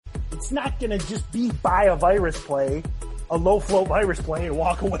it's not going to just be buy a virus play, a low float virus play, and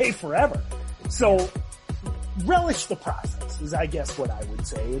walk away forever. So relish the process is, I guess, what I would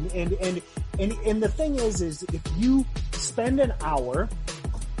say. And the thing is if you spend an hour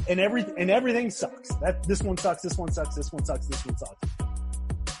and everything sucks, this one sucks, this one sucks, this one sucks, this one sucks,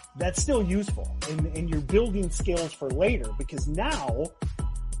 that's still useful. And you're building skills for later, because now,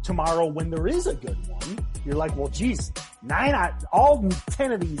 tomorrow, when there is a good one, you're like, well, geez, all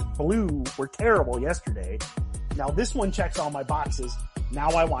 10 of these blue were terrible yesterday. Now this one checks all my boxes. Now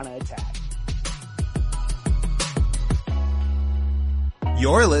I want to attack.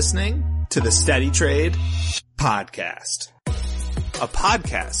 You're listening to the Steady Trade Podcast, a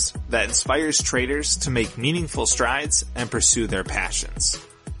podcast that inspires traders to make meaningful strides and pursue their passions.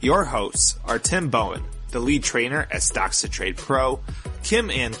 Your hosts are Tim Bowen, the lead trainer at Stocks to Trade Pro, Kim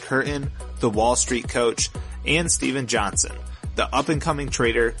Ann Curtin, the Wall Street coach, and Steven Johnson, the up-and-coming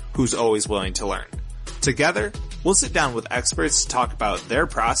trader who's always willing to learn. Together, we'll sit down with experts to talk about their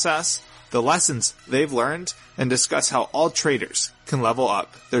process, the lessons they've learned, and discuss how all traders can level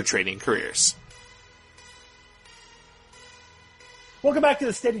up their trading careers. Welcome back to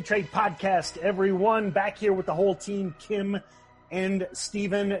the Steady Trade Podcast, everyone. Back here with the whole team, Kim and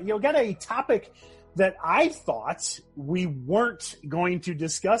Steven. Got a topic that I thought we weren't going to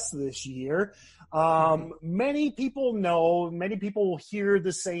discuss this year. Many people hear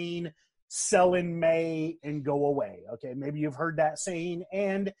the saying, sell in May and go away. Okay, maybe you've heard that saying.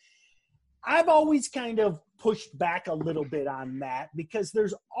 And I've always kind of pushed back a little bit on that, because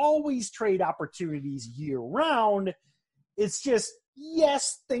there's always trade opportunities year round. It's just,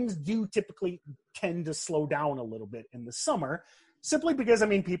 yes, things do typically tend to slow down a little bit in the summer, simply because,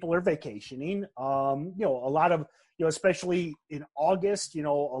 people are vacationing. A lot of, especially in August,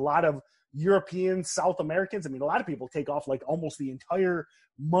 a lot of European, South Americans, a lot of people take off like almost the entire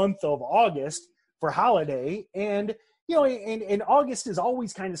month of August for holiday. And, and August is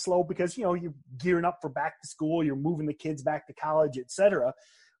always kind of slow because, you're gearing up for back to school, you're moving the kids back to college, etc.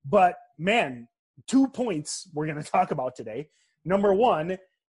 But man, 2 points we're going to talk about today. Number one,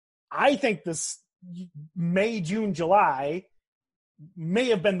 I think this May, June, July may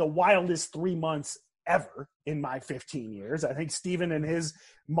have been the wildest 3 months ever in my 15 years. I think Steven and his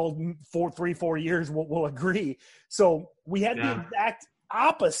 4 years will agree. So we had the exact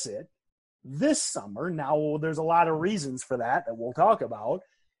opposite this summer. Now, there's a lot of reasons for that we'll talk about.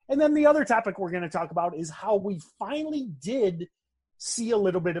 And then the other topic we're going to talk about is how we finally did see a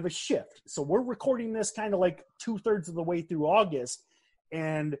little bit of a shift. So we're recording this kind of like 2/3 of the way through August.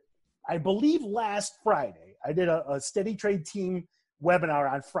 And I believe last Friday, I did a Steady Trade team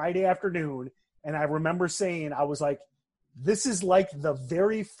webinar on Friday afternoon. And I remember saying, I was like, this is like the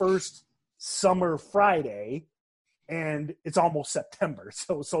very first summer Friday, and it's almost September.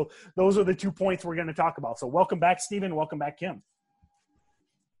 So those are the 2 points we're going to talk about. So welcome back, Steven. Welcome back, Kim.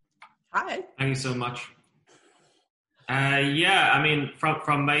 Hi. Thank you so much.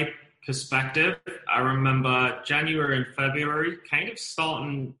 From my perspective, I remember January and February kind of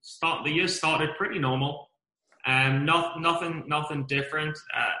the year started pretty normal. Nothing different.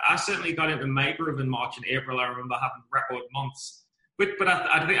 I certainly got into my groove in March and April. I remember having record months, but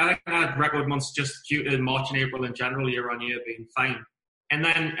I think I had record months just due to March and April in general, year on year being fine. And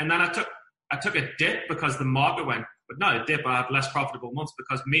then I took a dip because the market went, but not a dip. I had less profitable months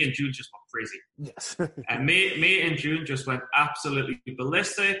because May and June just went crazy. Yes. And May and June just went absolutely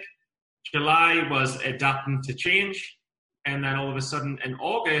ballistic. July was adapting to change, and then all of a sudden in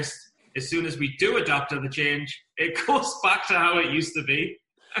August, as soon as we do adapt to the change, it goes back to how it used to be.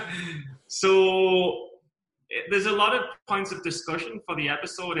 So there's a lot of points of discussion for the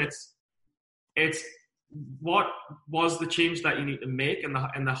episode. It's what was the change that you need to make in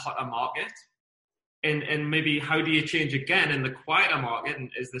the hotter market, and maybe how do you change again in the quieter market?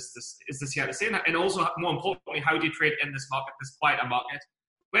 And is this here to say? And also, more importantly, how do you trade in this market, this quieter market,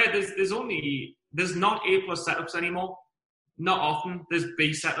 where there's not A+ setups anymore. Not often. There's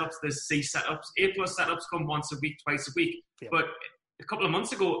B setups, there's C setups. A+ setups come once a week, twice a week. Yeah. But a couple of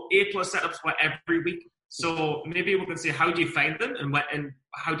months ago, A+ setups were every week. So maybe we can say, how do you find them, and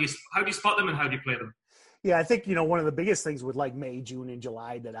how do you spot them, and how do you play them? Yeah, I think one of the biggest things with like May, June, and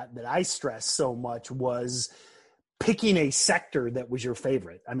July that I stressed so much was picking a sector that was your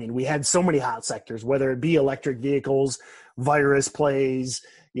favorite. We had so many hot sectors, whether it be electric vehicles, virus plays.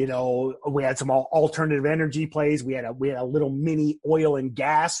 We had some alternative energy plays. We had a little mini oil and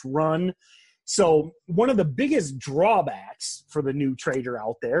gas run. So one of the biggest drawbacks for the new trader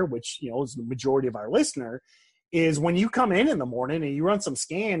out there, which, is the majority of our listener, is when you come in the morning and you run some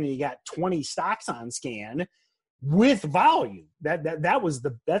scan and you got 20 stocks on scan, with volume.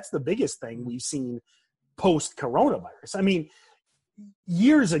 That's the biggest thing we've seen post coronavirus. I mean,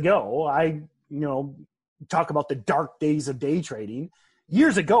 years ago, talk about the dark days of day trading.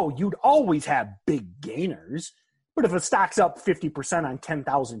 Years ago, you'd always have big gainers, but if a stock's up 50% on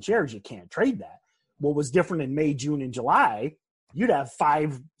 10,000 shares, you can't trade that. What was different in May, June, and July, you'd have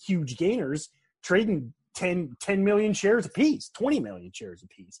 5 huge gainers trading 10 million shares apiece, 20 million shares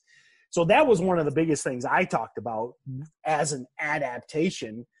apiece. So that was one of the biggest things I talked about as an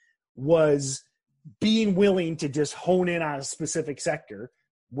adaptation, was being willing to just hone in on a specific sector,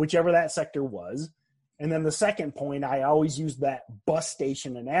 whichever that sector was. And then the second point, I always use that bus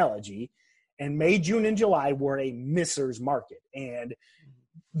station analogy. And May, June, and July were a misser's market. And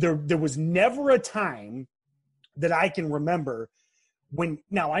there was never a time that I can remember when,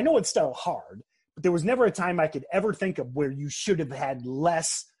 now I know it's still hard, but there was never a time I could ever think of where you should have had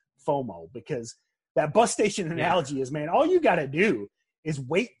less FOMO, because that bus station analogy is, man, all you got to do is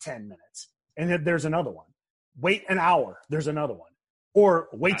wait 10 minutes and then there's another one. Wait an hour, there's another one. Or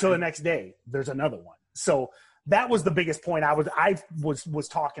wait till the next day, there's another one. So that was the biggest point I was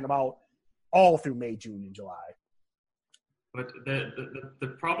talking about all through May, June, and July. But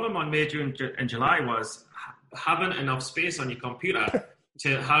the problem on May, June, and July was having enough space on your computer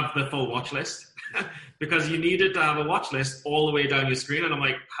to have the full watch list, because you needed to have a watch list all the way down your screen. And I'm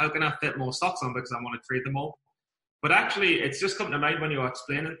like, how can I fit more stocks on, because I want to trade them all? But actually, it's just come to mind when you're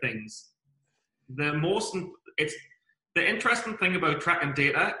explaining things. The interesting thing about tracking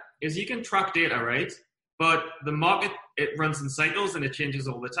data is you can track data, right? But the market, it runs in cycles and it changes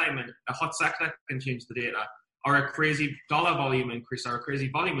all the time. And a hot sector can change the data, or a crazy dollar volume increase or a crazy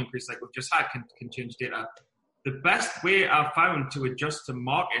volume increase like we've just had can change data. The best way I've found to adjust to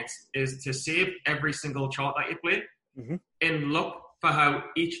markets is to save every single chart that you play and look for how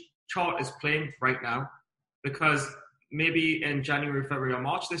each chart is playing right now. Because maybe in January, February, or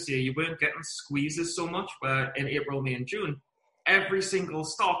March this year, you weren't getting squeezes so much, where in April, May, and June, every single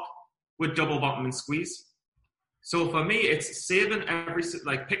stock would double bottom and squeeze. So for me, it's saving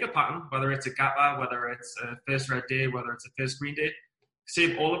pick a pattern, whether it's a GAPA, whether it's a first red day, whether it's a first green day,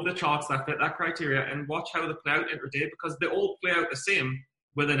 save all of the charts that fit that criteria and watch how they play out intraday, because they all play out the same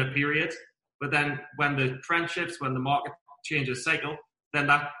within a period. But then when the trend shifts, when the market changes cycle, then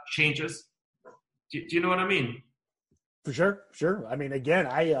that changes. Do you know what I mean? For sure. I mean, again,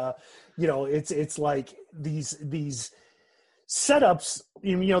 it's like these setups,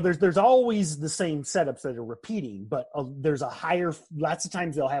 there's always the same setups that are repeating, but there's lots of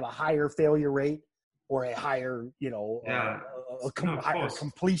times they'll have a higher failure rate or a higher,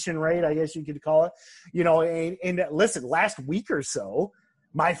 completion rate, I guess you could call it, and listen, last week or so,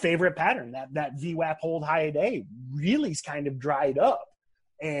 my favorite pattern, that VWAP hold high a day really's kind of dried up.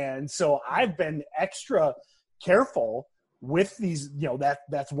 And so I've been extra careful with these,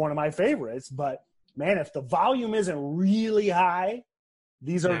 that's one of my favorites, but man, if the volume isn't really high,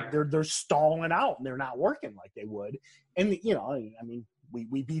 these are they're stalling out and they're not working like they would. And I mean,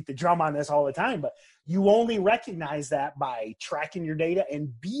 we beat the drum on this all the time, but you only recognize that by tracking your data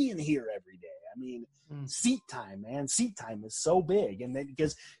and being here every day. I mean, seat time, man, seat time is so big. And then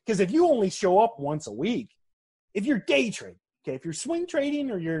because if you only show up once a week, if you're day trading, okay, if you're swing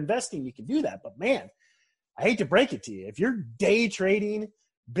trading or you're investing, you can do that. But man, I hate to break it to you, if you're day trading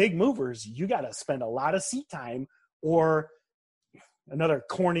big movers, you got to spend a lot of seat time. Or another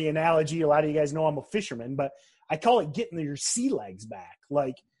corny analogy, a lot of you guys know I'm a fisherman, but I call it getting your sea legs back.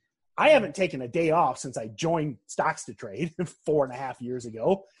 Like, I haven't taken a day off since I joined Stocks to Trade 4.5 years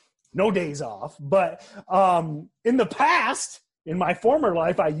ago. No days off. But in the past, in my former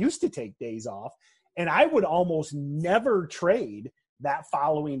life, I used to take days off, and I would almost never trade that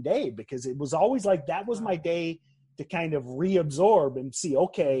following day, because it was always like that was my day to kind of reabsorb and see,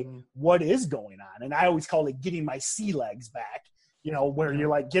 okay, what is going on? And I always call it getting my sea legs back, where you're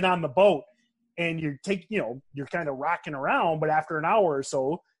like, get on the boat and you're kind of rocking around, but after an hour or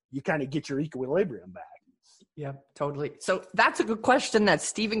so, you kind of get your equilibrium back. Yeah, totally. So that's a good question that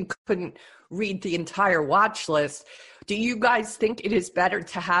Stephen couldn't read the entire watch list. Do you guys think it is better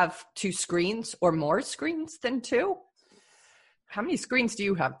to have 2 screens or more screens than 2? How many screens do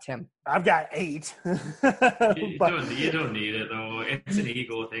you have, Tim? I've got 8. You don't need it, though. It's an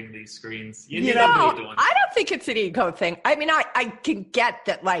ego thing, these screens. I don't think it's an ego thing. I mean, I can get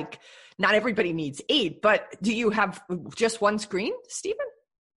that, like, not everybody needs 8, but do you have just 1 screen, Stephen?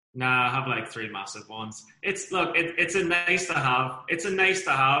 Nah, I have like 3 massive ones. It's a nice to have. It's a nice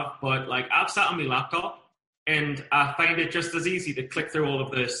to have, but like, I've sat on my laptop and I find it just as easy to click through all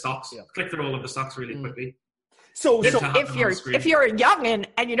of the stocks really quickly. So to have if them on you're the screen. if you're a youngin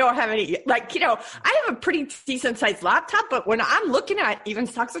and you don't have any, like, I have a pretty decent sized laptop, but when I'm looking at even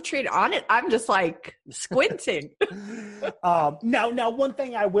stocks of trade on it, I'm just like squinting. now one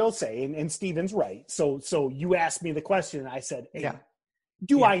thing I will say, and Steven's right. So you asked me the question, and I said, hey, Yeah.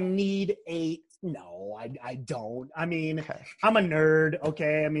 do Yeah. I need 8? No, I don't. I mean, Okay. I'm a nerd.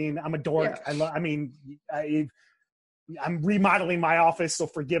 Okay. I mean, I'm a dork. Yeah. I'm remodeling my office, so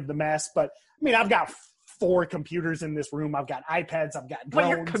forgive the mess. But I mean, I've got 4 computers in this room. I've got iPads. I've got drones. Well,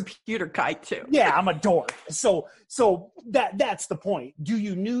 you're a computer guy too. Yeah, I'm a dork. So that's the point. Do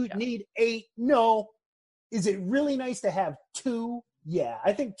you need 8? No. Is it really nice to have 2? Yeah,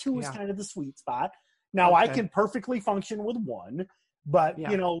 I think 2 is kind of the sweet spot. Now, I can perfectly function with 1, but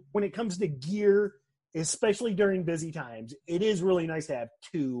when it comes to gear, especially during busy times, it is really nice to have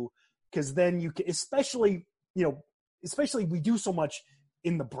 2, because then you can, especially we do so much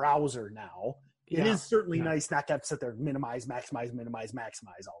in the browser now. It is certainly nice not to have to sit there, minimize, maximize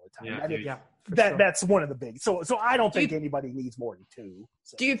all the time. That's one of the big. So I don't think anybody needs more than 2.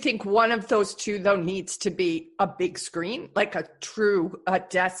 So. Do you think one of those 2 though needs to be a big screen, like a true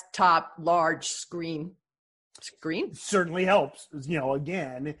desktop large screen? Certainly helps.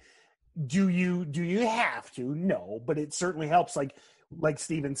 Again, do you have to? No, but it certainly helps. Like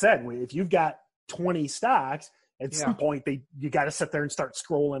Steven said, if you've got 20 stocks, at some point you got to sit there and start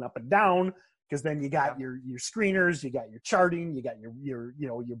scrolling up and down. Because then you got your screeners, you got your charting, you got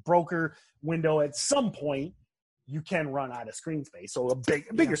your broker window. At some point, you can run out of screen space. So a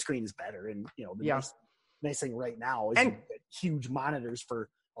bigger screen is better. And the nice thing right now is you get huge monitors for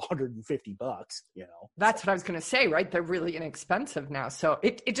 $150. That's what I was going to say. Right? They're really inexpensive now. So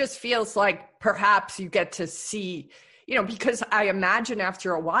it just feels like perhaps you get to see, because I imagine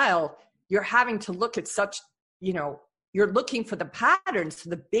after a while you're having to look at such, you're looking for the patterns. So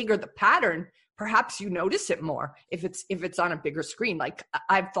the bigger the pattern, perhaps you notice it more if it's on a bigger screen. Like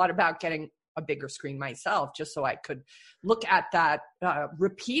I've thought about getting a bigger screen myself just so I could look at that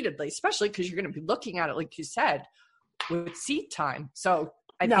repeatedly, especially because you're going to be looking at it, like you said, with seat time. So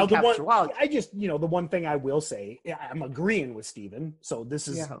I think after a while. I just, the one thing I will say, I'm agreeing with Steven. So this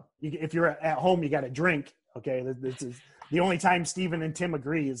is, if you're at home, you got to drink. Okay. This is the only time Steven and Tim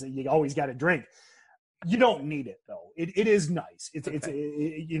agree is that you always got to drink. You don't need it though. It is nice. It's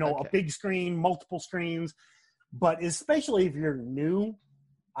a big screen, multiple screens, but especially if you're new,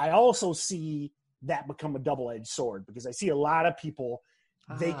 I also see that become a double-edged sword, because I see a lot of people,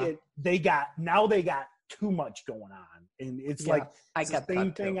 they got too much going on, and it's the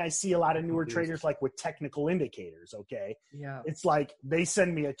same thing. I see a lot of newer traders like with technical indicators. Okay, it's like they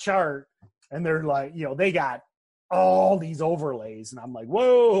send me a chart and they're like, they got all these overlays, and I'm like,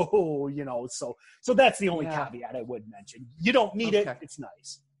 whoa, so that's the only caveat I would mention. You don't need it. It's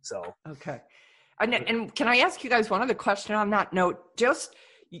nice. So, okay. And can I ask you guys one other question on that note? Just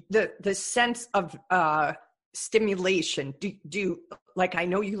the sense of stimulation. Do like, I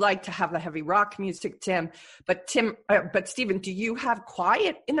know you like to have the heavy rock music, Tim, but Steven, do you have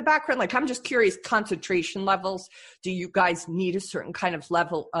quiet in the background? Like, I'm just curious, concentration levels. Do you guys need a certain kind of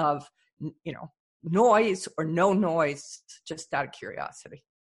level of, noise or no noise, just out of curiosity?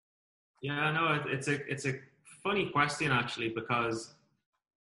 Yeah, no, it's a funny question actually, because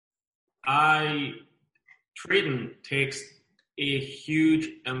trading takes a huge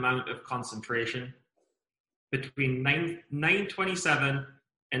amount of concentration between 9:27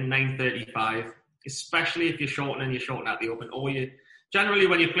 and 9:35, especially if you're shorting at the open, or generally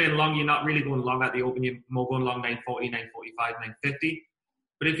when you're playing long, you're not really going long at the open, you're more going long 9:40, 9:45, 9:50.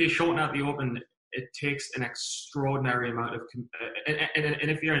 But if you're shorting at the open, it takes an extraordinary amount of, and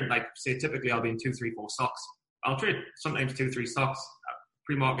if you're in, like, say, typically I'll be in 2, 3, 4 stocks. I'll trade sometimes 2, 3 stocks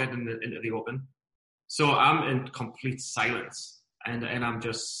pre-market into the open. So I'm in complete silence, and I'm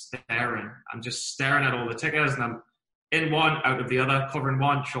just staring. I'm just staring at all the tickers, and I'm in one, out of the other, covering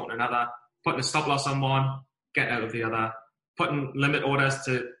one, shorting another, putting a stop loss on one, getting out of the other, putting limit orders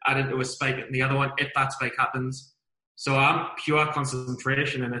to add into a spike in the other one if that spike happens. So I'm pure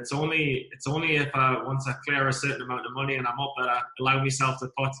concentration, and it's only if once I clear a certain amount of money and I'm up, that I allow myself to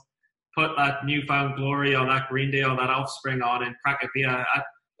put that Newfound Glory or that Green Day or that Offspring on and crack a beer.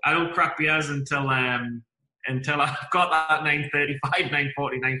 I don't crack beers until I've got that 9:35,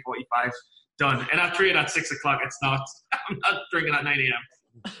 9:40, 9:45 done. And I trade at 6 o'clock. I'm not drinking at 9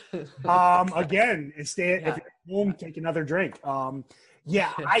 a.m. Again, if you're home, take another drink.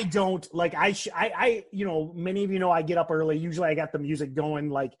 I don't like, many of you know, I get up early. Usually I got the music going,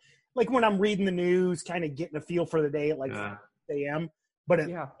 like when I'm reading the news, kind of getting a feel for the day at 5 a.m. But at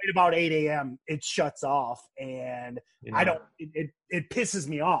about 8 a.m. it shuts off, and I don't, it pisses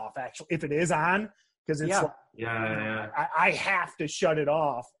me off actually. If it is on, because it's I have to shut it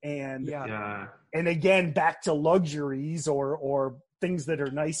off. And and again, back to luxuries or things that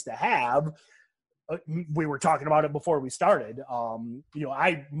are nice to have. We were talking about it before we started.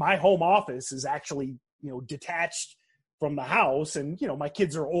 My home office is actually, detached from the house, and, my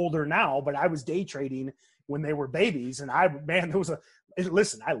kids are older now, but I was day trading when they were babies. And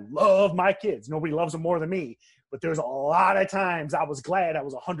listen, I love my kids. Nobody loves them more than me, but there's a lot of times I was glad I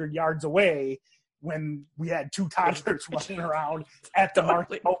was 100 yards away when we had two toddlers running around at the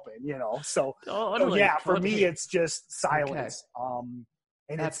market open, so for me, it's just silence.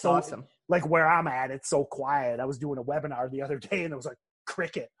 And that's it's so, awesome. Like where I'm at, it's so quiet. I was doing a webinar the other day, and there was a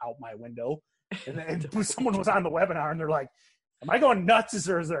cricket out my window, and someone was on the webinar, and they're like, "Am I going nuts?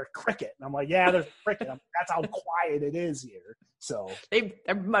 Or is there a cricket?" And I'm like, "Yeah, there's a cricket. That's how quiet it is here." So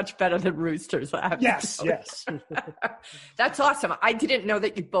they're much better than roosters. Yes. That's awesome. I didn't know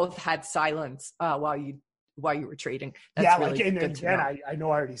that you both had silence while you were trading. That's really good to know. I know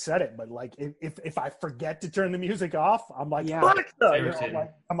I already said it, but like if I forget to turn the music off, I'm like, Alexa, I'm the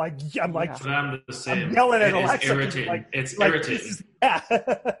same. I'm yelling at Alexa. Irritating. It's irritating.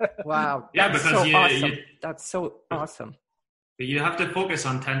 Wow. That's so because awesome. That's so awesome. You have to focus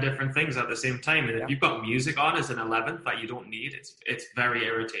on 10 different things at the same time. And if you've got music on as an 11th that you don't need, it's very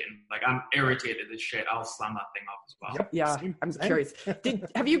irritating. Like, I'm irritated as shit. I'll slam that thing off as well. Yep. Yeah, I'm curious.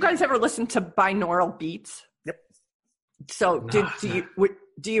 Have you guys ever listened to binaural beats? Yep. So do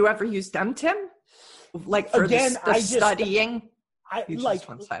you ever use them, Tim? Like for studying? Just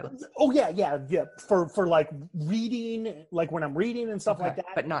want silence. Oh yeah. For like reading, like when I'm reading and stuff like that.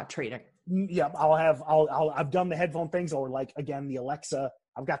 But not trading. Yeah, I've done the headphone things, or like again the Alexa.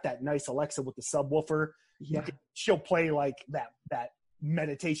 I've got that nice Alexa with the subwoofer. Yeah, she'll play like that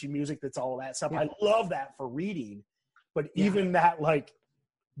meditation music. That's all that stuff. Yeah. I love that for reading, but even that, like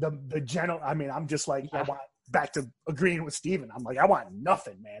the general. I mean, I'm just like I want back to agreeing with Steven. I'm like, I want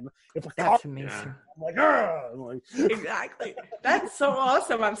nothing, man. If that's amazing. I'm like, Ugh. Exactly. That's so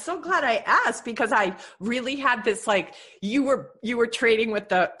awesome. I'm so glad I asked, because I really had this, like, you were trading with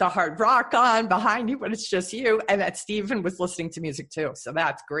the hard rock on behind you, but it's just you, and that Steven was listening to music too. So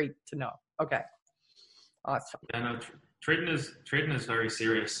that's great to know. Okay. Awesome. Yeah, no, trading is very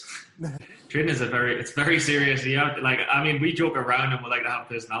serious. Trading is it's very serious. You have to, like, I mean, we joke around and we like to have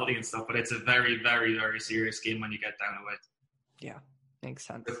personality and stuff, but it's a very, very, very serious game when you get down to it. Yeah, makes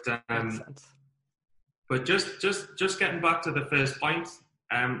sense. But just getting back to the first point,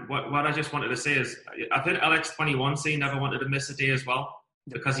 what I just wanted to say is, I think LX21 say never wanted to miss a day as well,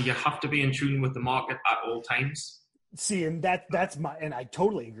 because you have to be in tune with the market at all times. See, and and I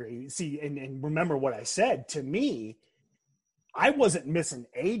totally agree. See, and remember what I said. To me, I wasn't missing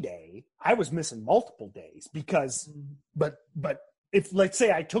a day. I was missing multiple days because, but if, let's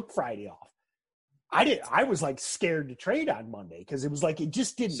say I took Friday off, I was like scared to trade on Monday, because it was like, it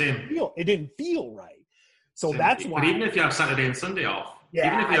just didn't feel right. So that's why. But even if you have Saturday and Sunday off,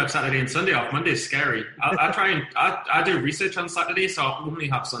 Monday's scary. I do research on Saturday, so I only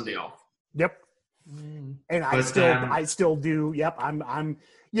have Sunday off. Yep. And I still do. Yep. I'm,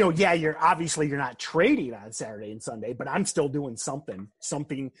 you're not trading on Saturday and Sunday, but I'm still doing something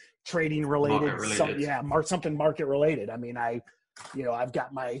trading related. Something market related. I mean, I've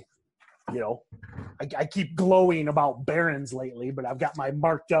got my, I keep glowing about Barron's lately, but I've got my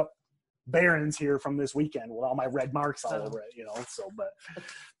marked up Barron's here from this weekend with all my red marks all over it, but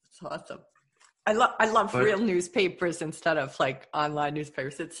it's awesome. I love real newspapers instead of like online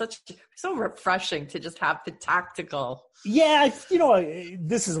newspapers. It's so refreshing to just have the tactical. Yeah,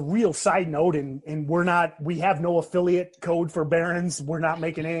 this is a real side note, and we have no affiliate code for Barron's. We're not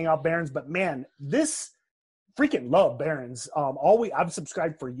making anything off Barron's, but man, this freaking love Barron's. I've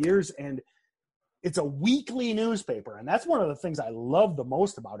subscribed for years, and it's a weekly newspaper, and that's one of the things I love the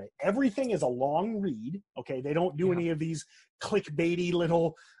most about it. Everything is a long read. Okay, they don't do any of these clickbaity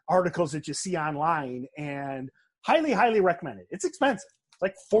little articles that you see online, and highly, highly recommend it. It's expensive. It's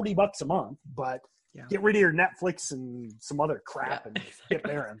like $40 a month, but get rid of your Netflix and some other crap and get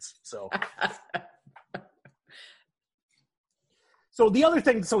Barron's. So the other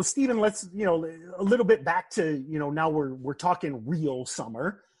thing, so Steven, let's, a little bit back to, now we're talking real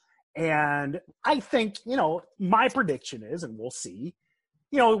summer. And I think, my prediction is, and we'll see,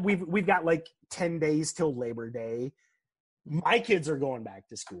 we've got like 10 days till Labor Day. My kids are going back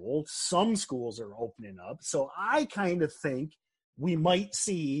to school. Some schools are opening up. So I kind of think we might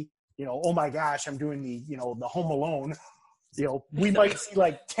see, oh my gosh, I'm doing the Home Alone. We might see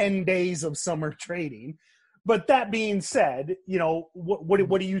like 10 days of summer trading. But that being said,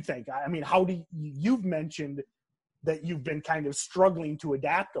 what do you think? I mean, you've mentioned that you've been kind of struggling to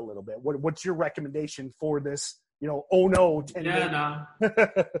adapt a little bit. What's your recommendation for this? 10 Yeah,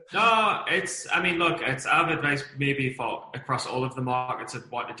 no, it's our advice maybe for across all of the markets of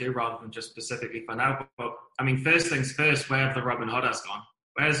what to do rather than just specifically for now. But I mean, first things first, where have the Robinhooders gone?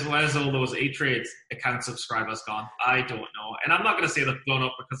 Where's all those E-Trade account subscribers gone? I don't know. And I'm not going to say they've blown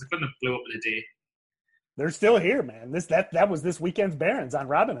up because they couldn't have blew up in a day. They're still here, man. That was this weekend's Barons on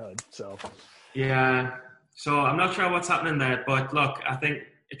Robinhood. So yeah. So I'm not sure what's happening there. But look, I think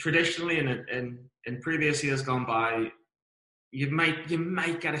traditionally in previous years gone by, you might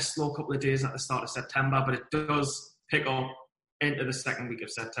get a slow couple of days at the start of September, but it does pick up into the second week of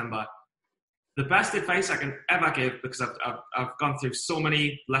September. The best advice I can ever give, because I've gone through so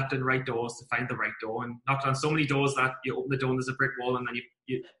many left and right doors to find the right door, and knocked on so many doors that you open the door and there's a brick wall, and then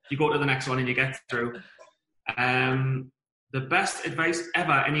you go to the next one and you get through. The best advice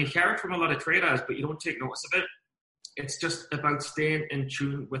ever, and you hear it from a lot of traders, but you don't take notice of it. It's just about staying in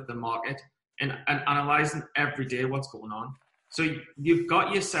tune with the market and analysing every day what's going on. So you've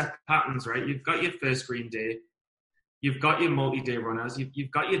got your set patterns, right? You've got your first green day. You've got your multi-day runners.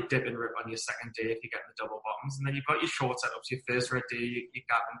 You've got your dip and rip on your second day if you get the double bottoms. And then you've got your short setups, your first red day, your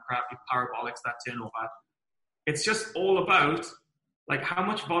gap and crap, your parabolics, that turnover. It's just all about like how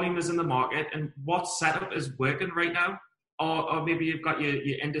much volume is in the market and what setup is working right now. Or maybe you've got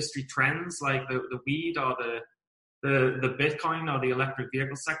your industry trends like the weed or the Bitcoin or the electric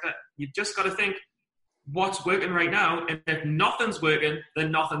vehicle sector. You've just got to think what's working right now. And if nothing's working,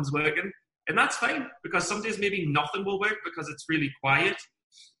 then nothing's working. And that's fine, because some days maybe nothing will work because it's really quiet.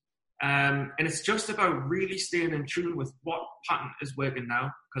 And it's just about really staying in tune with what pattern is working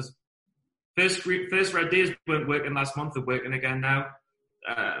now. Because first red days weren't working last month, they're working again now.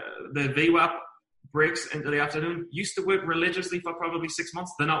 The VWAP breaks into the afternoon used to work religiously for probably 6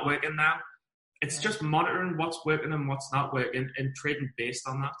 months. They're not working now. It's just monitoring what's working and what's not working and trading based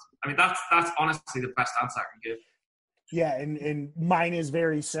on that. I mean, that's honestly the best answer I can give. Yeah, and mine is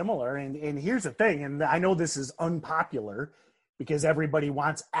very similar. And here's the thing, and I know this is unpopular because everybody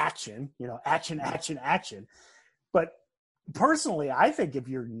wants action, action. But personally, I think if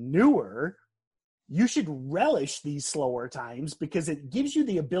you're newer, you should relish these slower times because it gives you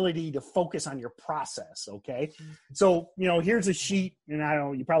the ability to focus on your process, okay? So, here's a sheet,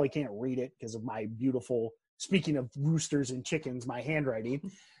 and you probably can't read it because of my beautiful, speaking of roosters and chickens, my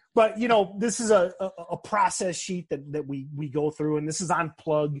handwriting. But, this is a process sheet that we go through, and this is on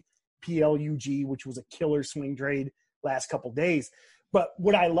Plug, PLUG, which was a killer swing trade last couple days. But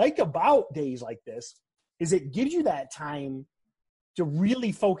what I like about days like this is it gives you that time to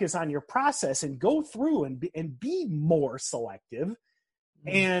really focus on your process and go through and be more selective. Mm-hmm.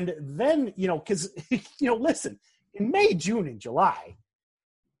 And then, because, listen, in May, June, and July,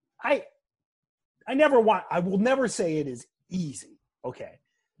 I will never say it is easy, okay?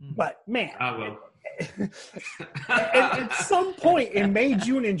 But man, I will. at some point in May,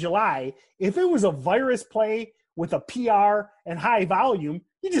 June, and July, if it was a virus play with a PR and high volume,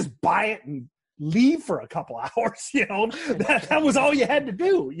 you just buy it and leave for a couple hours. That was all you had to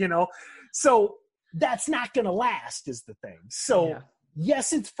do. So that's not going to last, is the thing. So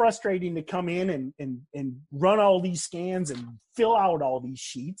yes, it's frustrating to come in and run all these scans and fill out all these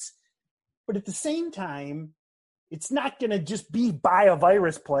sheets, but at the same time, it's not going to just be buy a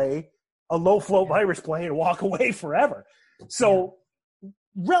virus play, a low float virus play, and walk away forever. So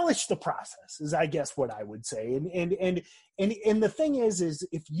relish the process is, I guess, what I would say. And the thing is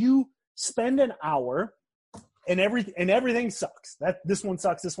if you spend an hour and everything sucks, that this one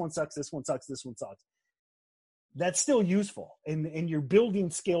sucks, this one sucks, this one sucks, this one sucks, that's still useful. And you're building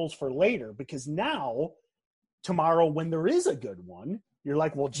skills for later, because now, tomorrow, when there is a good one, you're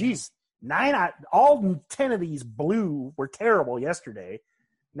like, well, geez, all 10 of these blue were terrible yesterday.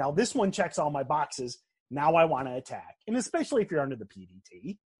 Now this one checks all my boxes. Now I want to attack. And especially if you're under the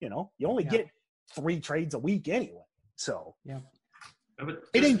PDT, you only get 3 trades a week anyway. So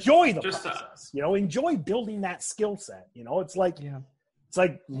enjoy the process, enjoy building that skill set. It's like,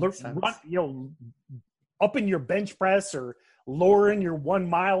 upping your bench press or lowering your 1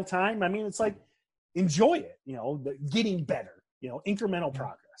 mile time. I mean, it's like, enjoy it, getting better, incremental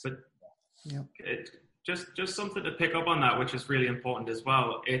progress. But just something to pick up on that, which is really important as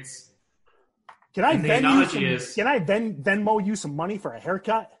well. Can I Venmo you some money for a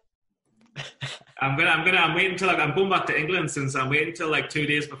haircut? I'm waiting until I'm going back to England, since I'm waiting until like 2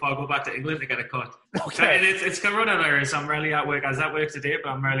 days before I go back to England to get a cut. Okay. And it's coronavirus. I'm rarely at work. I was at work today, but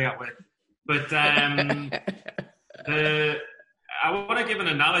I'm rarely at work. But I want to give an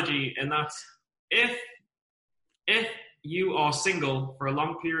analogy in that if you are single for a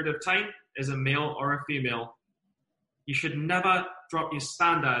long period of time as a male or a female, you should never drop your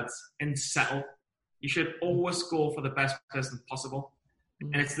standards and settle. You should always go for the best person possible.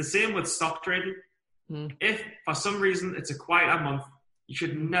 And it's the same with stock trading. If for some reason it's a quieter month, you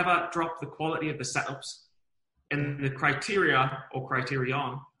should never drop the quality of the setups and the criteria or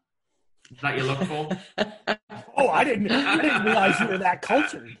criterion that you look for. Oh, I didn't realize you were that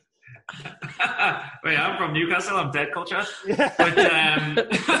cultured. Wait, I'm from Newcastle. I'm dead cultured. But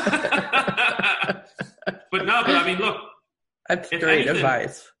I mean, look. That's great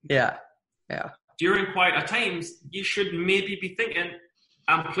advice. Yeah. During quieter times, you should maybe be thinking,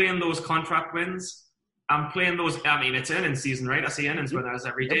 I'm playing those contract wins. I'm playing those. I mean, it's earnings season, right? I see earnings winners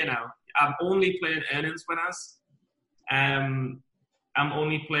every day now. I'm only playing earnings winners. I'm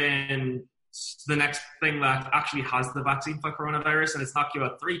only playing the next thing that actually has the vaccine for coronavirus, and it's not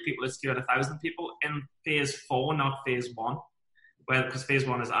cured 3 people, it's cured 1,000 people in phase 4, not phase 1. Well, because phase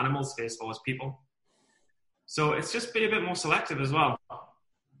 1 is animals, phase 4 is people. So it's just be a bit more selective as well.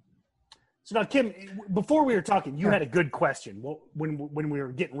 So now, Kim, before we were talking, you had a good question. When we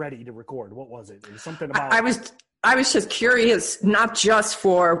were getting ready to record, what was it? It was something about. I was just curious, not just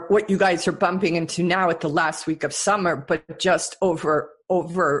for what you guys are bumping into now at the last week of summer, but just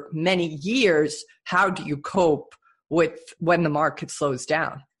over many years, how do you cope with when the market slows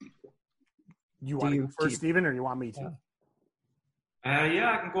down? You want to go first, Stephen, or you want me to?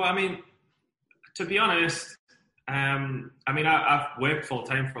 Yeah, I can go. I mean, to be honest, I've worked full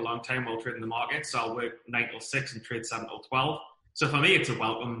time for a long time while trading the market, so I'll work 9 till 6 and trade 7 till 12. So for me, it's a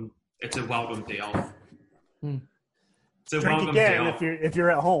welcome day off. It's a Drink welcome again day off. if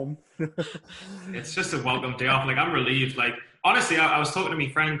you're at home. It's just a welcome day off. Like, I'm relieved. Like, honestly, I was talking to my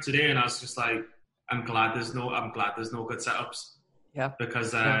friend today, and I was just like, I'm glad there's no good setups. Yeah.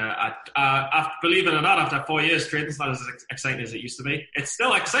 Because believe it or not, after 4 years, trading's not as exciting as it used to be. It's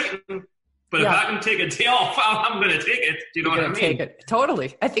still exciting, but if I can take a day off, I'm going to take it. Do you know what I mean? Take it.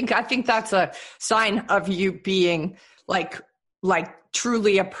 Totally. I think that's a sign of you being like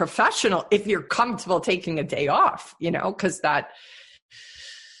truly a professional if you're comfortable taking a day off, because that.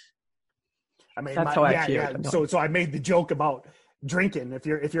 That's how I feel. Yeah. So I made the joke about drinking. If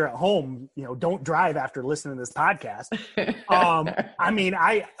you're at home, don't drive after listening to this podcast.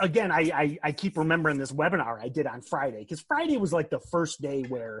 I keep remembering this webinar I did on Friday, because Friday was like the first day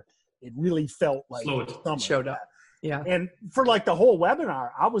where it really felt like summer showed up. Yeah. And for like the whole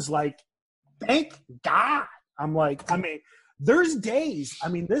webinar, I was like, thank God. There's days,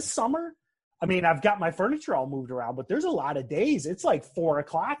 this summer, I've got my furniture all moved around, but there's a lot of days. It's like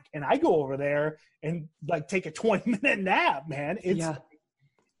 4:00 and I go over there and like take a 20-minute nap, man.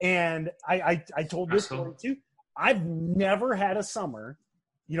 And I told this story too. I've never had a summer,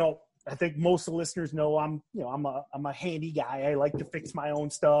 I think most of the listeners know I'm a handy guy. I like to fix my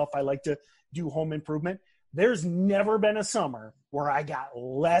own stuff. I like to do home improvement. There's never been a summer where I got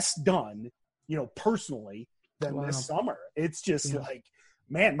less done, personally than this summer. It's just like,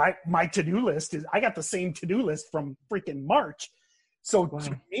 man, my to-do list I got the same to-do list from freaking March. So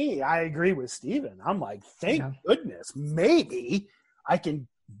to me, I agree with Steven. I'm like, thank goodness, maybe I can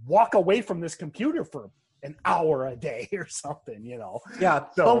walk away from this computer for an hour a day or something, Yeah.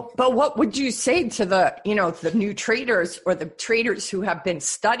 So, but what would you say to the new traders or the traders who have been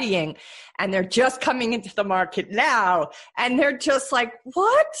studying and they're just coming into the market now and they're just like,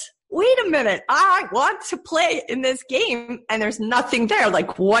 what? Wait a minute. I want to play in this game and there's nothing there.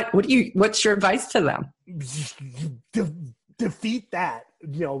 Like, what's your advice to them? Defeat that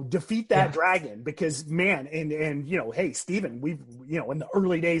dragon, because man, and hey, Steven, we've, in the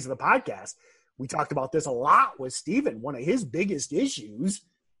early days of the podcast, we talked about this a lot with Steven. One of his biggest issues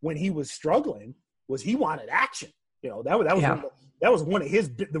when he was struggling was he wanted action. That was one of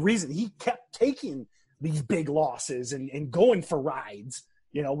the reason he kept taking these big losses and going for rides.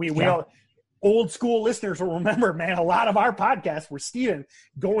 We all, old school listeners will remember, man, a lot of our podcasts were Steven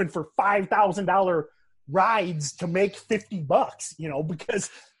going for $5,000 rides to make $50, because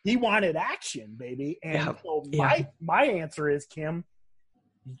he wanted action, baby. And so my answer is, Kim,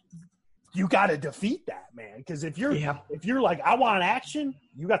 you got to defeat that, man. Because if you're like, I want action,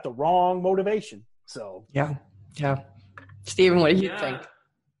 you got the wrong motivation. So yeah. Steven, what do you think?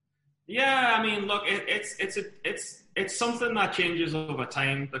 Yeah, look, it's something that changes over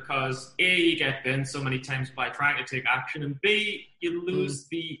time, because A, you get burned so many times by trying to take action, and B, you lose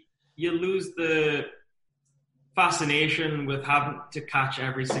the fascination with having to catch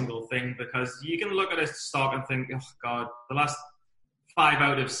every single thing, because you can look at a stock and think, oh God, the last 5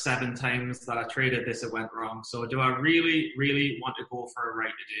 out of 7 times that I traded this, it went wrong. So do I really, really want to go for a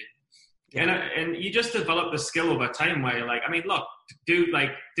ride today? Yeah. And you just develop the skill over time where you're like, look,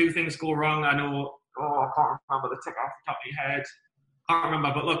 do things go wrong? I know I can't remember the ticker off the top of my head. Can't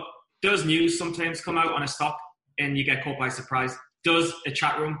remember, but look, does news sometimes come out on a stock and you get caught by surprise? Does a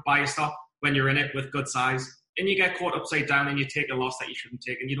chat room buy a stock when you're in it with good size and you get caught upside down and you take a loss that you shouldn't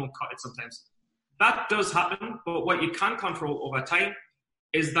take and you don't cut it sometimes? That does happen, but what you can control over time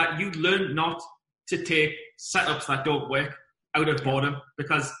is that you learn not to take setups that don't work out of boredom,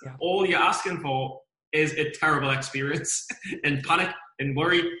 because all you're asking for is a terrible experience and panic and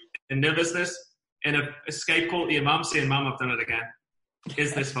worry and nervousness and a escape call to your mom saying, "Mom, I've done it again.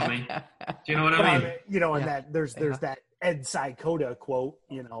 Is this for me?" Do you know what I mean? And that there's that Ed Sykota quote,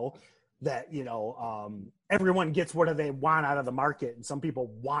 that, everyone gets what they want out of the market and some people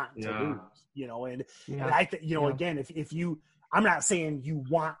want to lose, and I think, again, if you, I'm not saying you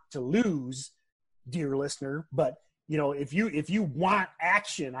want to lose, dear listener, but if you want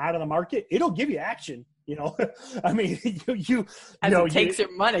action out of the market, it'll give you action. I mean, it takes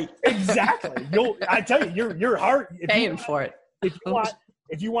your money. Exactly. I tell you, your heart paying for it.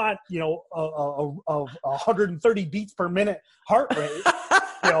 If you want, a 130 beats per minute heart rate,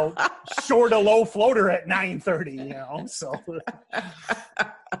 short a low floater at 930, so.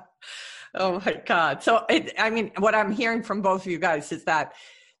 Oh my God. So what I'm hearing from both of you guys is that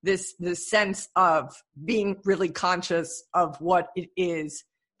this sense of being really conscious of what it is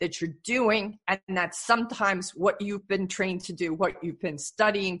that you're doing, and that sometimes what you've been trained to do, what you've been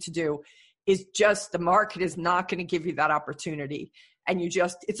studying to do, is just the market is not going to give you that opportunity. And you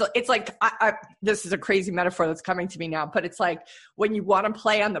just, it's like, this is a crazy metaphor that's coming to me now, but it's like when you want to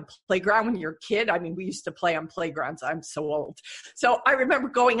play on the playground when you're a kid. I mean, we used to play on playgrounds. I'm so old. So I remember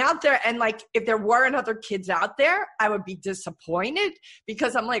going out there and like, if there weren't other kids out there, I would be disappointed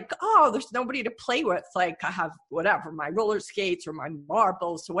because I'm like, oh, there's nobody to play with. Like I have whatever, my roller skates or my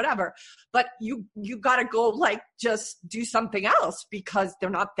marbles or whatever, but you got to go like, just do something else because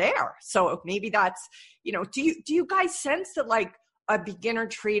they're not there. So maybe that's, do you guys sense that like, a beginner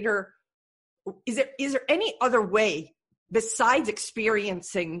trader, is there any other way besides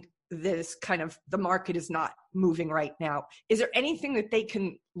experiencing this kind of the market is not moving right now? Is there anything that they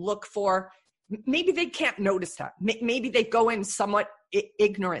can look for? Maybe they can't notice that. Maybe they go in somewhat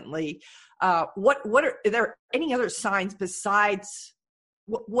ignorantly. Are there any other signs besides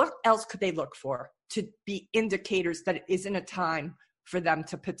what else could they look for to be indicators that it isn't a time for them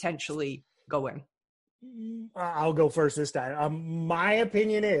to potentially go in? I'll go first this time. My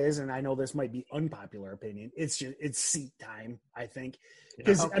opinion is, and I know this might be unpopular opinion, it's seat time, I think.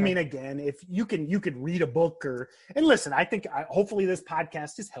 Because I mean, again, if you could read a book and listen, I think hopefully this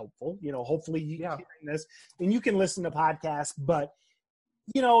podcast is helpful. Hopefully you hearing this and you can listen to podcasts, but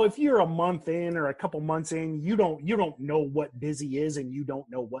if you're a month in or a couple months in, you don't know what busy is and you don't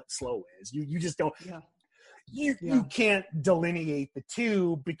know what slow is. You just don't. Yeah. You can't delineate the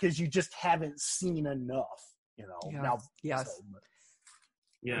two because you just haven't seen enough, Now, yes.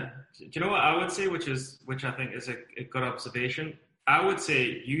 Do you know what I would say, which I think is a good observation? I would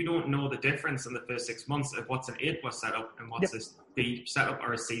say you don't know the difference in the first 6 months of what's an A+ setup and what's a B setup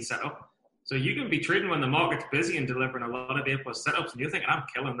or a C setup. So you can be trading when the market's busy and delivering a lot of A+ setups, and you're thinking, I'm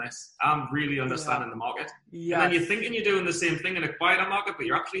killing this. I'm really understanding the market. Yes. And then you're thinking you're doing the same thing in a quieter market, but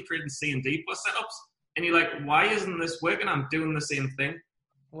you're actually trading C and D+ setups. And you're like, why isn't this working? I'm doing the same thing.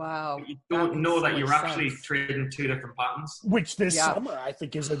 Wow. But you don't know that you're actually trading two different patterns. Which this summer, I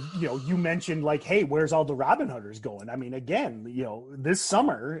think, is you mentioned like, hey, where's all the Robinhooders going? I mean, again, this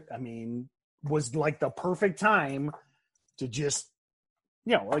summer, I mean, was like the perfect time to just,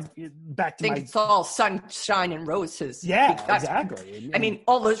 like back to it's all sunshine and roses. Yeah, exactly. I mean,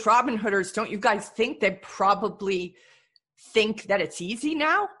 all those Robinhooders, don't you guys think they probably think that it's easy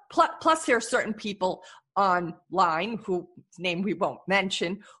now? Plus there are certain people online whose name we won't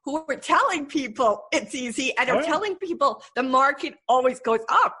mention who are telling people it's easy and are telling people the market always goes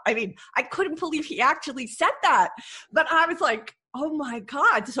up. I mean, I couldn't believe he actually said that, but I was like, oh my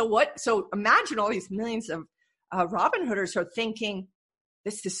God. So imagine all these millions of Robinhooders are thinking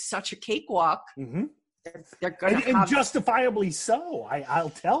this is such a cakewalk. Mm-hmm. They're going to and justifiably so.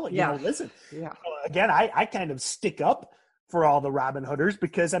 I'll tell you. Listen. Yeah. Again, I kind of stick up for all the Robinhooders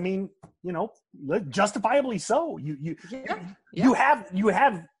because I mean, justifiably so. You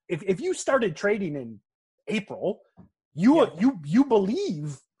have if you started trading in April, you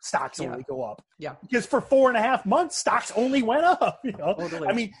believe stocks only go up. Yeah. Because for 4.5 months, stocks only went up. Totally.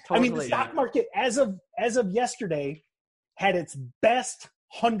 I mean, the stock market as of yesterday had its best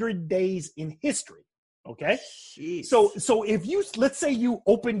 100 days in history. Okay. Jeez. So if let's say you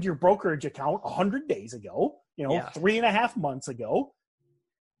opened your brokerage account 100 days ago, 3.5 months ago,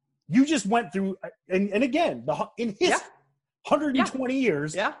 you just went through, and again, in history, 120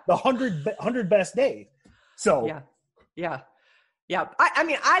 years, Yeah. the 100 best days. So Yeah. I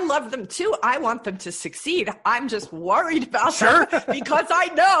mean, I love them too. I want them to succeed. I'm just worried about them because I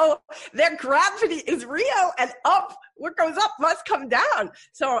know their gravity is real, and what goes up must come down.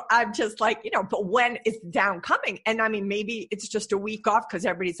 So I'm just like, but when is down coming? And I mean, maybe it's just a week off because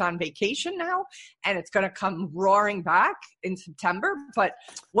everybody's on vacation now and it's going to come roaring back in September. But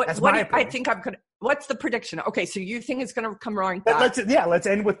what's the prediction? Okay, so you think it's going to come roaring back? Let's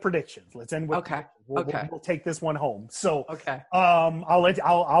end with predictions. Okay. We'll take this one home. So okay.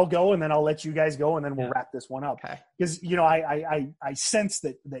 I'll go, and then I'll let you guys go, and then we'll wrap this one up. Okay. Because I sense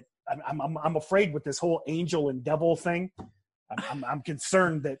that I'm afraid with this whole angel and devil thing. I'm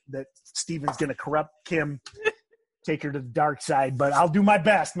concerned that Steven's going to corrupt Kim, take her to the dark side. But I'll do my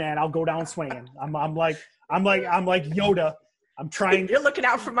best, man. I'll go down swinging. I'm like Yoda. I'm trying. You're looking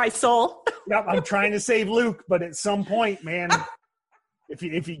out for my soul. Yep, I'm trying to save Luke, but at some point, man,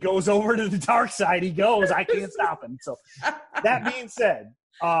 if he goes over to the dark side, he goes. I can't stop him. So that being said,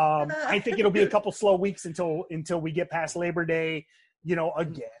 I think it'll be a couple slow weeks until we get past Labor Day.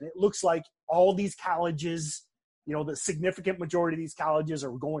 Again, it looks like all these colleges, the significant majority of these colleges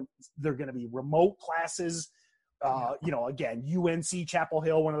they're going to be remote classes. Again, UNC, Chapel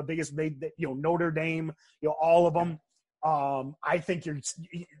Hill, one of the biggest, Notre Dame, all of them. I think your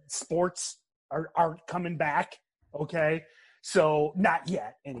sports are coming back. Okay. So not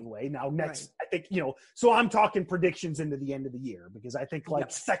yet anyway. Now next, right. I think, so I'm talking predictions into the end of the year because I think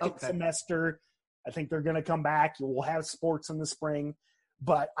second semester, I think they're going to come back. We'll have sports in the spring,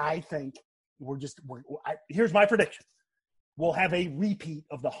 but I think here's my prediction. We'll have a repeat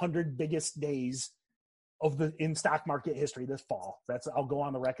of the 100 biggest days in stock market history this fall. I'll go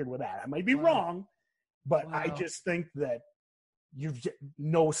on the record with that. I might be wrong, but I just think that you've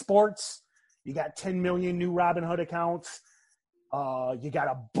no sports. You got 10 million new Robinhood accounts. You got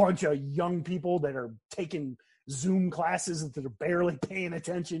a bunch of young people that are taking Zoom classes that they're barely paying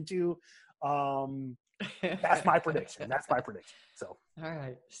attention to. That's my prediction. So, all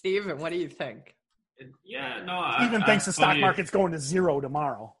right, Steven, what do you think? Yeah, no. Steven thinks the stock market's going to zero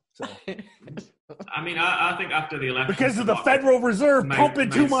tomorrow. So, I mean, I think after the election, because of the Federal Reserve pumping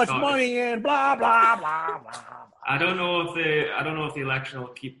too much money in, blah blah blah blah. I don't know if the election will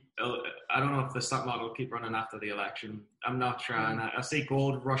keep. I don't know if the stock market will keep running after the election. I'm not sure. And I see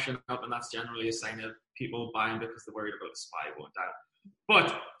gold rushing up, and that's generally a sign of people buying because they're worried about the supply going down.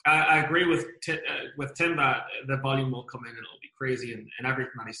 But I agree with Tim that the volume will come in and it'll be crazy, and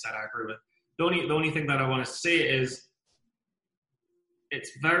everything that he said I agree with. The only thing that I want to say is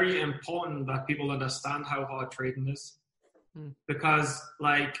it's very important that people understand how hard trading is, because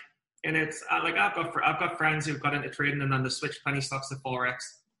and it's like I've got friends who've got into trading and then they switched penny stocks to Forex,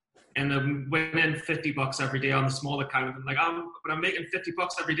 and they're winning $50 every day on the small account. And but I'm making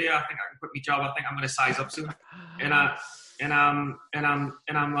 $50 every day. I think I can quit my job. I think I'm going to size up soon. And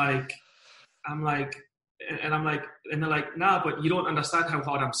they're like, nah, but you don't understand how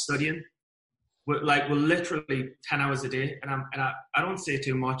hard I'm studying. We're literally 10 hours a day, and I don't say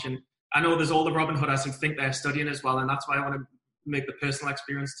too much. And I know there's all the Robinhooders who think they're studying as well, and that's why I want to make the personal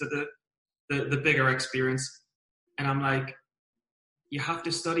experience to the bigger experience. And I'm like, you have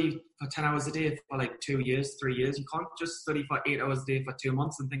to study for 10 hours a day for 2 years, 3 years. You can't just study for 8 hours a day for 2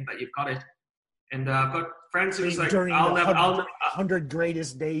 months and think that you've got it. And I've got friends who's like, during the 100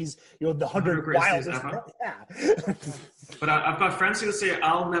 greatest days, the 100 wildest. Yeah. But I've got friends who say,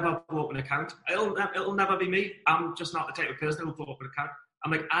 I'll never blow up an account. It'll never be me. I'm just not the type of person who will blow up an account.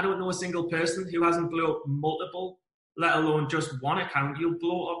 I'm like, I don't know a single person who hasn't blown up multiple, let alone just one account. You'll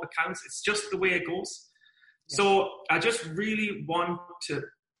blow up accounts. It's just the way it goes. Yeah. So I just really want to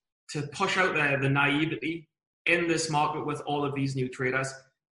push out there the naivety in this market with all of these new traders.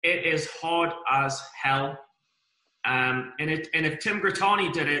 It is hard as hell. And if Tim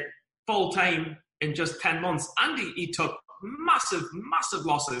Grittani did it full time in just 10 months, and he took massive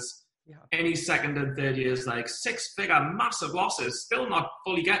losses in his second and third years, 6-figure massive losses, still not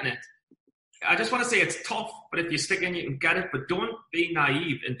fully getting it. I just want to say it's tough, but if you stick in, you can get it. But don't be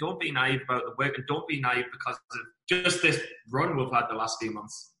naive, and don't be naive about the work, and don't be naive because of just this run we've had the last few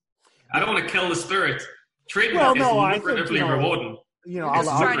months. I don't want to kill the spirit. Trading is lucratively rewarding. You're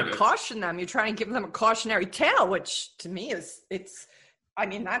trying to caution them. You're trying to give them a cautionary tale, which to me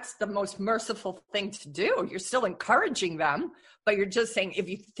that's the most merciful thing to do. You're still encouraging them, but you're just saying, if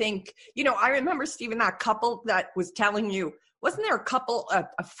you think, I remember, Steven, that couple that was telling you, wasn't there a couple,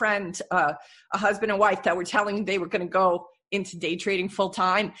 a friend, a husband and wife that were telling you they were going to go into day trading full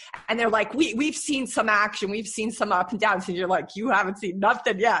time? And they're like, we've seen some action. We've seen some up and downs. And you're like, you haven't seen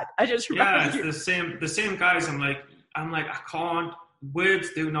nothing yet. I just remember. Yeah, it's the same guys. I'm like, I'm like, I can't. Words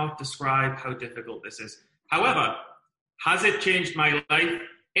do not describe how difficult this is. However, has it changed my life?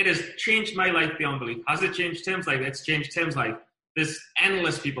 It has changed my life beyond belief. Has it changed Tim's life? It's changed Tim's life. There's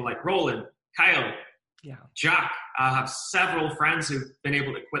endless people like Roland, Kyle, Jack. I have several friends who've been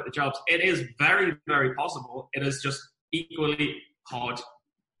able to quit the jobs. It is very, very possible. It is just equally hard.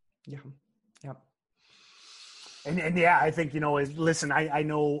 Yeah. And yeah, I think, listen, I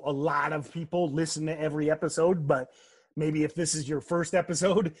know a lot of people listen to every episode, but maybe if this is your first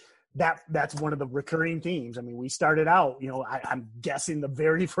episode, that's one of the recurring themes. I mean, we started out, I'm guessing the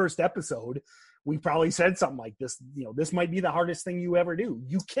very first episode, we probably said something like this, this might be the hardest thing you ever do.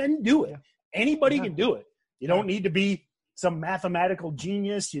 You can do it. Anybody can do it. You don't need to be some mathematical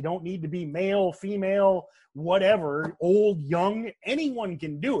genius. You don't need to be male, female, whatever, old, young. Anyone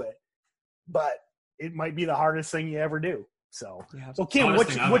can do it, but it might be the hardest thing you ever do. So Kim,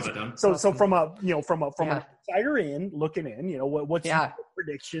 so from an outsider in looking in, what's your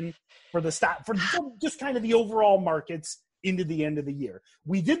prediction for the stock, for just kind of the overall markets into the end of the year?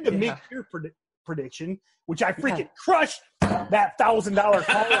 We did the mid-year prediction, which I freaking crushed that $1,000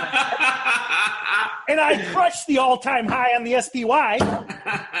 call, and I crushed the all-time high on the SPY.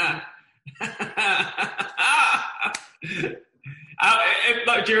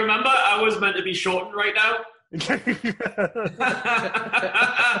 Do you remember? I was meant to be shorting right now.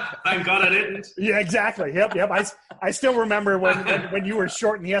 Thank God I didn't. Yeah, exactly. Yep. I still remember when you were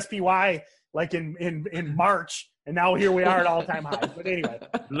shorting the SPY like in March, and now here we are at all-time highs. But anyway,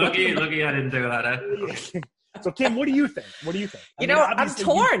 lucky I didn't do that. So Kim, what do you think? I'm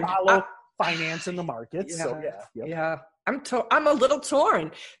torn. You follow finance in the markets. I'm a little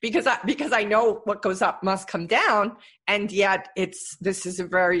torn because I know what goes up must come down, and yet this is a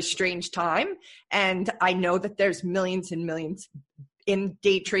very strange time, and I know that there's millions and millions in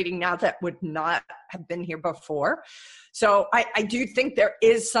day trading now that would not have been here before. So I do think there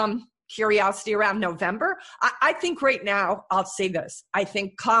is some curiosity around November. I think right now, I'll say this, I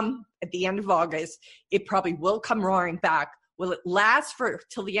think come at the end of August, it probably will come roaring back. Will it last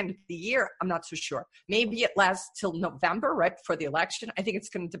till the end of the year? I'm not so sure. Maybe it lasts till November, right before the election. I think it's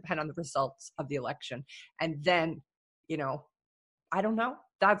going to depend on the results of the election. And then, I don't know.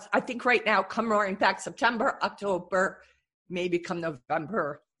 I think right now, come roaring back September, October, maybe come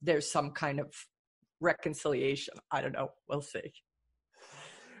November, there's some kind of reconciliation. I don't know. We'll see.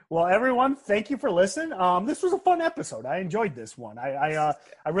 Well, everyone, thank you for listening. This was a fun episode. I enjoyed this one. I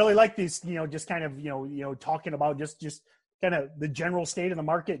really like these, just kind of, talking about just kind of the general state of the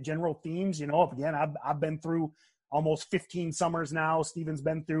market, general themes. Again, I've been through almost 15 summers now. Steven's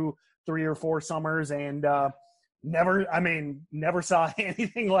been through 3 or 4 summers, and never saw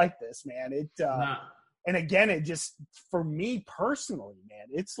anything like this, man. And again, it just, for me personally, man,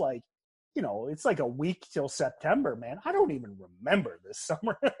 it's like, it's like a week till September, man. I don't even remember this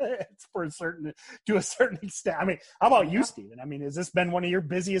summer. It's to a certain extent. I mean, how about you, Steven? I mean, has this been one of your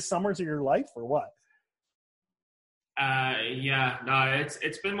busiest summers of your life, or what?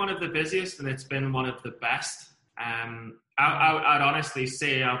 It's been one of the busiest, and it's been one of the best. I'd honestly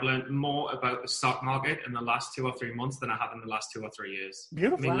say I've learned more about the stock market in the last 2 or 3 months than I have in the last 2 or 3 years.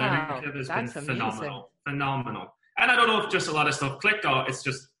 Beautiful. I mean, learning curve has been phenomenal. And I don't know if just a lot of stuff clicked, or it's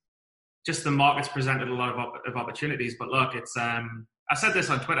just the market's presented a lot of opportunities. But look, it's I said this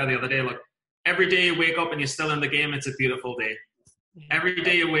on Twitter the other day. Look, every day you wake up and you're still in the game, it's a beautiful day. Every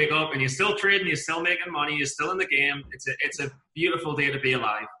day you wake up and you're still trading, you're still making money, you're still in the game. It's a beautiful day to be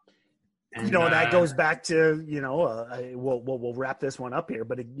alive. And, that goes back to we'll wrap this one up here.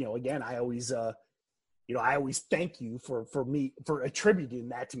 But again, I always thank you for attributing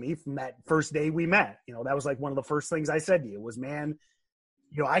that to me from that first day we met. That was like one of the first things I said to you was, man,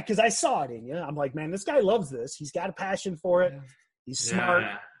 because I saw it in you. I'm like, man, this guy loves this. He's got a passion for it. He's smart,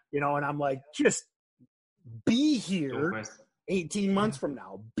 and I'm like, just be here 18 months from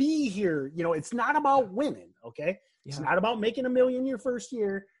now. Be here. It's not about winning, okay? It's not about making $1 million your first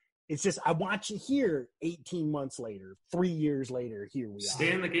year. It's just, I want you here 18 months later, 3 years later, here we are.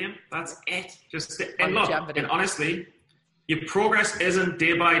 Stay in the game. That's it. Just stay. And look, and honestly, your progress isn't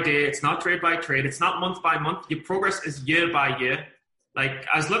day by day. It's not trade by trade. It's not month by month. Your progress is year by year. Like,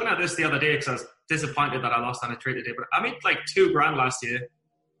 I was looking at this the other day because I was disappointed that I lost on a trade today, but I made like $2,000 last year,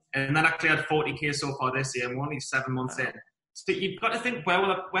 and then I cleared 40K so far this year, and we're only 7 months in. So you've got to think, where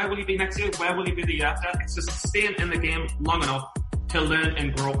will you be next year? Where will you be the year after? It's just staying in the game long enough to learn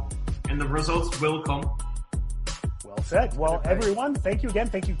and grow, and the results will come. Well said. Well, everyone, thank you again.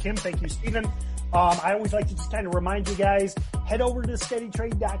 Thank you, Kim. Thank you, Steven. I always like to just kind of remind you guys, head over to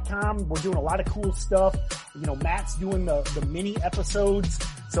steadytrade.com. We're doing a lot of cool stuff. Matt's doing the mini episodes,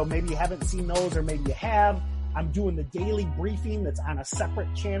 so maybe you haven't seen those or maybe you have. I'm doing the daily briefing that's on a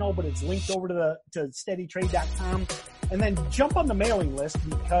separate channel, but it's linked over to steadytrade.com. And then jump on the mailing list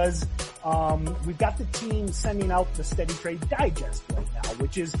because we've got the team sending out the Steady Trade Digest right now,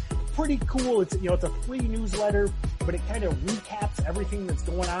 which is pretty cool. It's it's a free newsletter, but it kind of recaps everything that's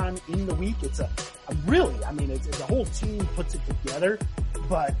going on in the week. It's the whole team puts it together.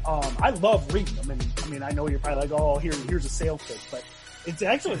 But I love reading them, and I know you're probably like, oh, here's a sales pitch, but it's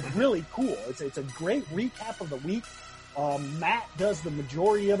actually really cool. It's a great recap of the week. Matt does the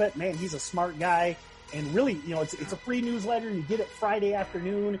majority of it. Man, he's a smart guy. And really, it's a free newsletter. You get it Friday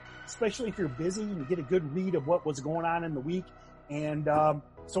afternoon, especially if you're busy. You get a good read of what was going on in the week. And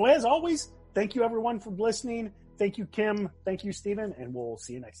so as always, thank you everyone for listening. Thank you, Kim. Thank you, Stephen. And we'll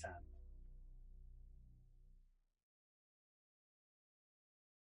see you next time.